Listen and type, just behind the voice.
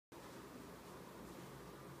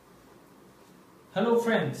Hello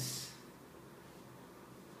friends,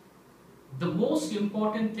 the most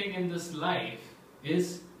important thing in this life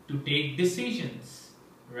is to take decisions,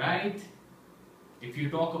 right? If you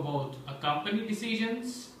talk about a company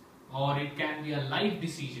decisions or it can be a life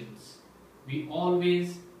decisions, we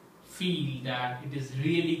always feel that it is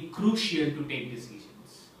really crucial to take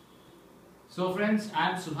decisions. So friends, I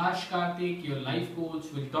am Subhash Karthik, your life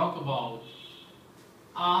coach, will talk about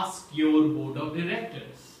ask your board of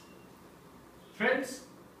directors. Friends,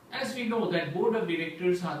 as we know that board of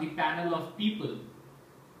directors are the panel of people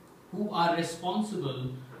who are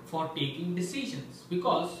responsible for taking decisions,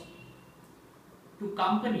 because to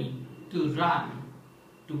company to run,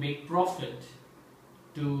 to make profit,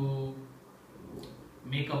 to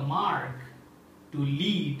make a mark, to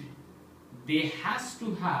lead, they have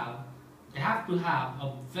to have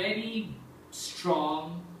a very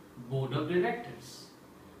strong board of directors.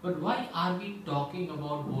 But why are we talking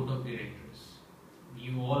about board of directors?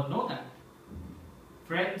 You all know that.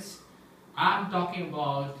 Friends, I am talking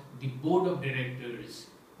about the board of directors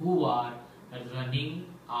who are running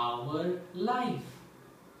our life,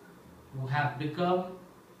 who have become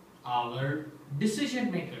our decision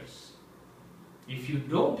makers. If you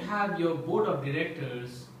don't have your board of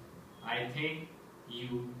directors, I think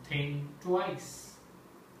you think twice.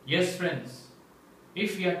 Yes, friends,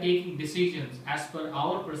 if we are taking decisions as per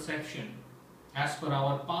our perception, as per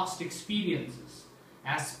our past experiences,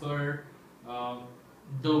 as per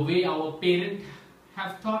the way our parents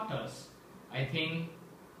have taught us, I think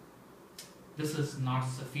this is not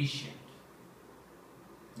sufficient.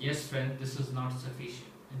 Yes, friend, this is not sufficient.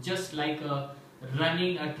 Just like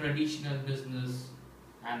running a traditional business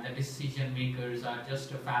and the decision makers are just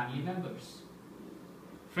family members.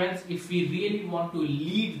 Friends, if we really want to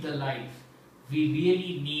lead the life, we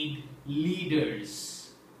really need leaders.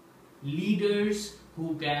 Leaders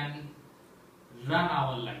who can run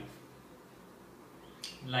our life.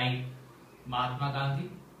 Like Mahatma Gandhi.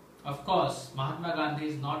 Of course, Mahatma Gandhi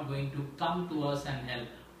is not going to come to us and help,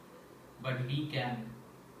 but we can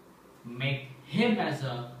make him as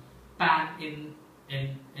a pan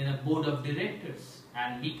in a board of directors,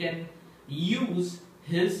 and we can use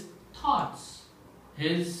his thoughts,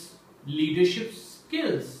 his leadership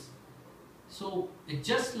skills. So it's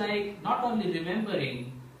just like not only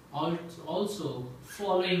remembering, also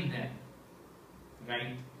following them,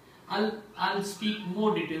 right? I'll speak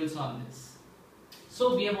more details on this.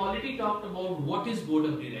 So we have already talked about what is board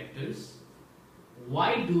of directors.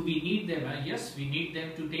 Why do we need them? Yes, we need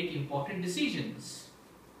them to take important decisions.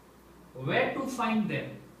 Where to find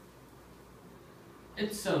them?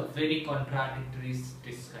 It's a very contradictory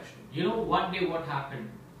discussion. You know, one day what happened?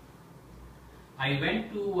 I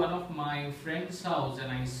went to one of my friend's house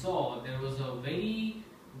and I saw there was a very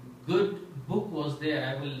good book was there.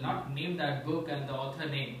 I will not name that book and the author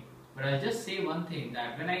name, but I'll just say one thing,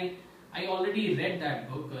 that when I already read that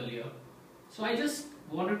book earlier, so I just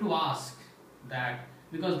wanted to ask that,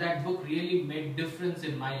 because that book really made difference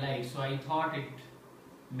in my life, so I thought it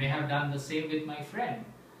may have done the same with my friend.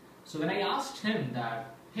 So when I asked him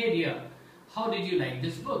that, hey dear, how did you like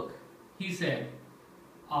this book? He said,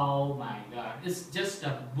 oh my God, it's just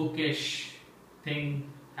a bookish thing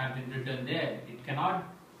have been written there. It cannot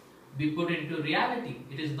be put into reality.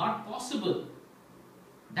 It is not possible.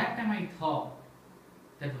 That time I thought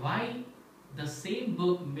that why the same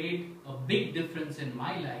book made a big difference in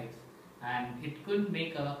my life and it couldn't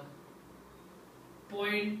make a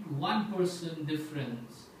 0.1%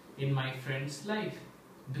 difference in my friend's life,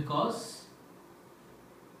 because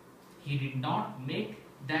he did not make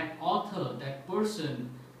that author, that person,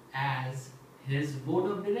 as his board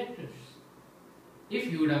of directors. If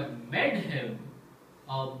you would have made him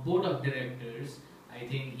a board of directors, I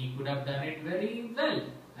think he could have done it very well.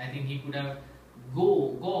 I think he could have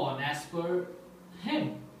gone as per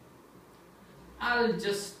him. I'll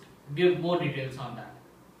just give more details on that.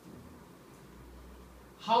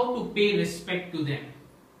 How to pay respect to them.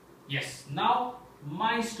 Yes, now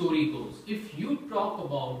my story goes. If you talk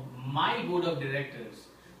about my board of directors,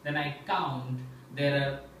 then I count there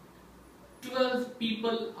are 12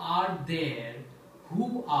 people are there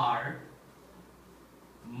who are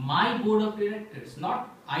my board of directors,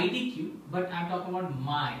 not IDQ, but I'm talking about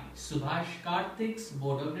my Subhash Karthik's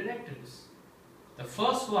board of directors. The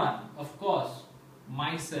first one, of course,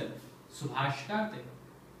 myself, Subhash Karthik.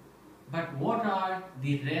 But what are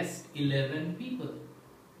the rest 11 people?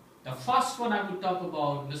 The first one I would talk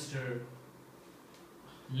about Mr.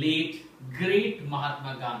 late great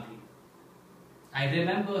Mahatma Gandhi. I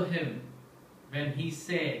remember him when he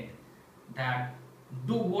said that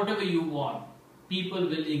do whatever you want. People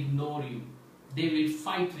will ignore you. They will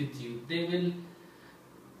fight with you. They will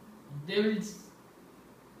They will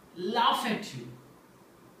laugh at you.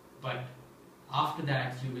 But after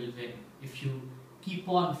that, you will win if you keep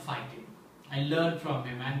on fighting. I learn from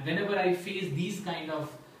him, and whenever I face these kind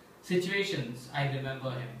of situations, I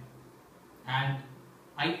remember him. And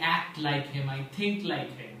I act like him, I think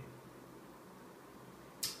like him.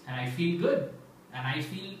 And I feel good. And I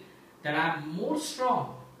feel that I'm more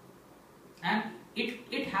strong. And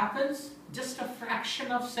it happens just a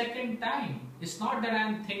fraction of second time. It's not that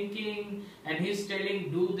I'm thinking and he's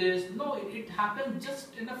telling do this. No, it happens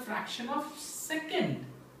just in a fraction of second.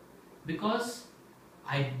 Because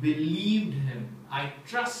I believed him, I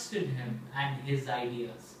trusted him and his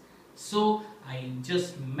ideas. So I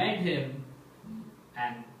just met him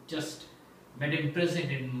and just made him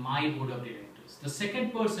present in my board of directors. The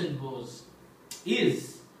second person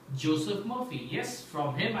is Joseph Murphy. Yes,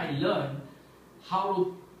 from him I learned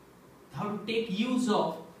how to take use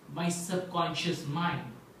of my subconscious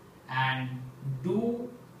mind and do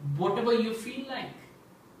whatever you feel like.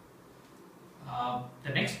 The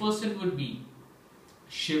next person would be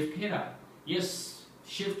Shiv Khera. Yes,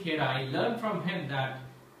 Shiv Khera. I learned from him that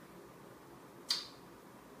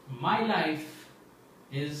my life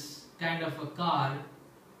is kind of a car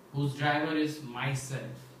whose driver is myself,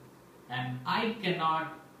 and I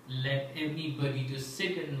cannot let anybody to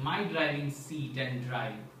sit in my driving seat and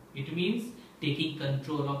drive. It means taking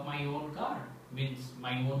control of my own car, means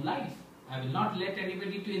my own life. I will not let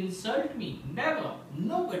anybody to insult me. Never.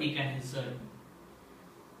 Nobody can insult me.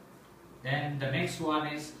 Then the next one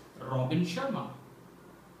is Robin Sharma.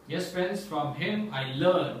 Yes friends, from him I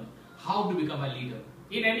learned how to become a leader.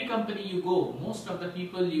 In any company you go, most of the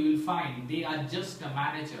people you will find, they are just a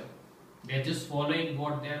manager. They are just following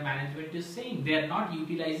what their management is saying. They are not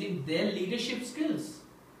utilizing their leadership skills.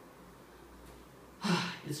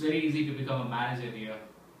 It's very easy to become a manager here,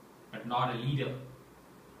 but not a leader.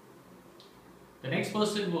 The next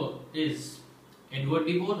person is Edward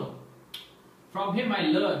De Bono. From him I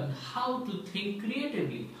learned how to think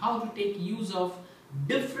creatively, how to take use of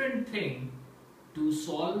different things to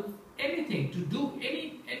solve anything, to do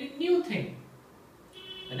any new thing.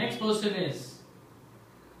 The next person is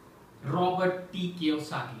Robert T.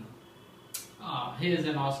 Kiyosaki. He is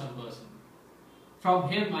an awesome person. From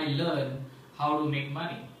him I learned how to make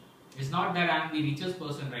money. It's not that I am the richest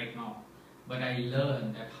person right now, but I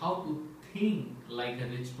learned that how to think like a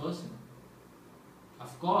rich person.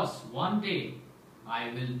 Of course, one day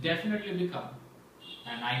I will definitely become,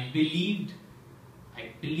 and I believe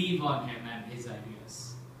on him and his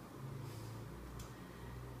ideas.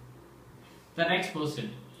 The next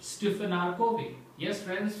person, Stephen R. Covey. Yes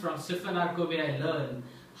friends, from Stephen R. Covey I learned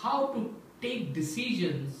how to take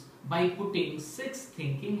decisions by putting 6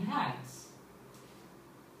 thinking hats.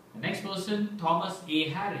 The next person, Thomas A.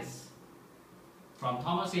 Harris. From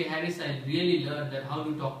Thomas A. Harris I really learned that how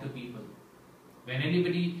to talk to people. When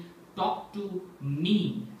anybody talk to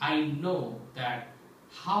me, I know that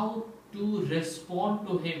how to respond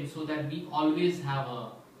to him so that we always have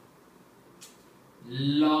a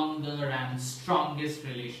longer and strongest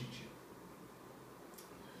relationship.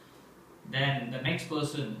 Then the next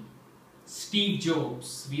person, Steve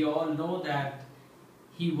Jobs. We all know that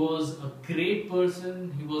he was a great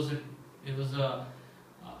person. He was a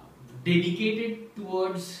dedicated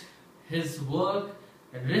towards his work,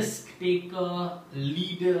 a risk taker,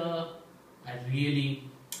 leader. I really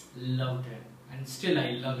loved him, and still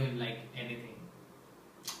I love him like anything.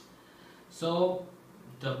 So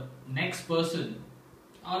the next person,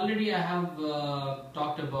 already I have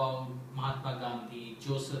talked about Mahatma Gandhi,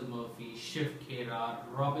 Joseph Murphy, Shiv Khera,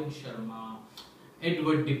 Robin Sharma,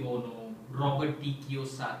 Edward De Bono, Robert T.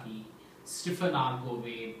 Kiyosaki, Stephen R.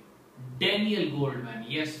 Covey, Daniel Goldman.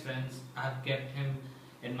 Yes friends, I have kept him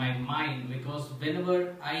in my mind because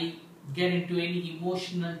whenever I get into any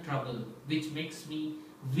emotional trouble which makes me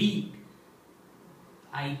weak,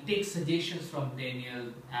 I take suggestions from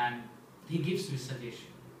Daniel and he gives me suggestions.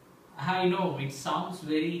 I know it sounds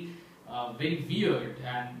very weird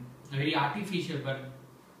and very artificial, but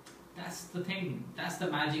that's the thing. That's the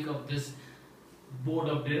magic of this board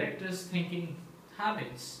of directors thinking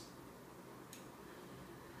habits.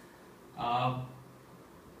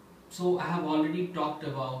 So I have already talked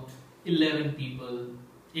about 11 people,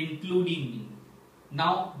 including me.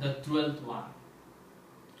 Now the 12th one.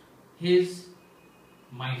 He's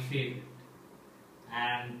my favorite.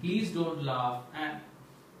 And please don't laugh. And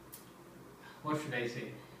what should I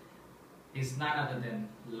say? Is none other than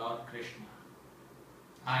Lord Krishna.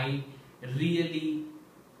 I really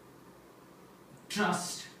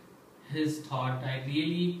trust his thought. I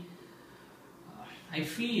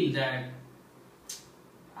feel that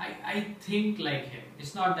I think like him.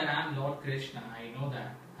 It's not that I'm Lord Krishna, I know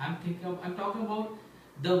that. I'm talking about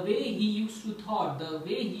the way he used to thought, the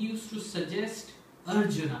way he used to suggest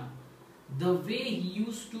Arjuna, the way he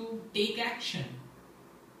used to take action.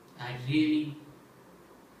 I really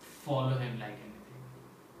follow him like anything.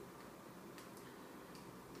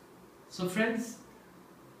 So friends,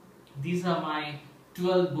 these are my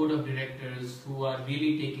 12 board of directors who are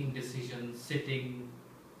really taking decisions sitting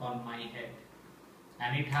on my head.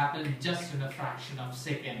 And it happened just in a fraction of a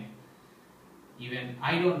second. Even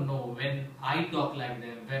I don't know when I talk like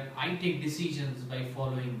them, when I take decisions by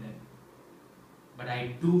following them. But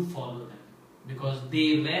I do follow them because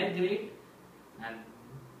they were great, and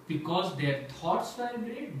because their thoughts were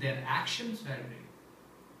great, their actions were great.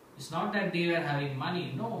 It's not that they were having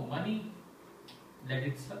money. No, money, let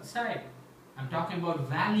it aside. I'm talking about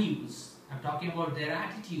values. I'm talking about their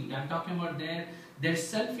attitude. I'm talking about their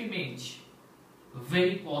self-image.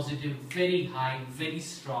 Very positive, very high, very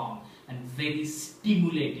strong, and very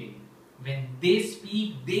stimulating. When they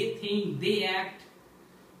speak, they think, they act,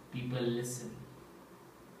 people listen.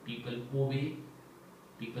 People obey.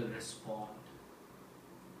 People respond.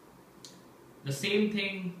 The same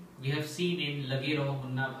thing we have seen in Lage Raho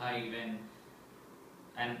Munna Bhai, when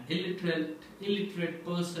an illiterate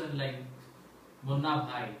person like Munna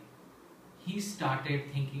Bhai, he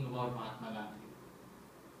started thinking about Mahatma Gandhi.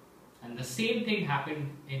 And the same thing happened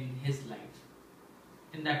in his life,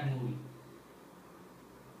 in that movie.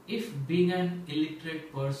 If being an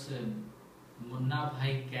illiterate person, Munna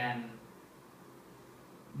Bhai can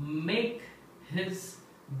make his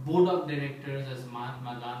board of directors as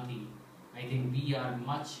Mahatma Gandhi, I think we are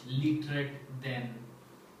much literate than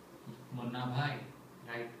Munna Bhai,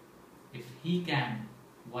 right? If he can,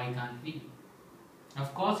 why can't we?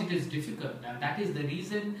 Of course it is difficult, and that is the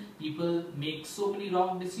reason people make so many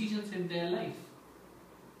wrong decisions in their life.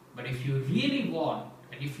 But if you really want,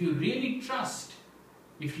 and if you really trust,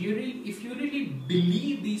 if you really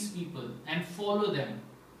believe these people and follow them,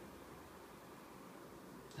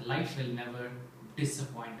 the life will never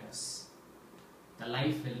disappoint us. The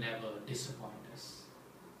life will never disappoint us.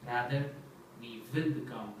 Rather, we will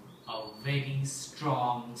become a very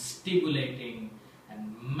strong, stimulating,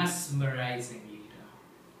 and mesmerizing leader.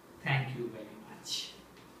 Thank you very much.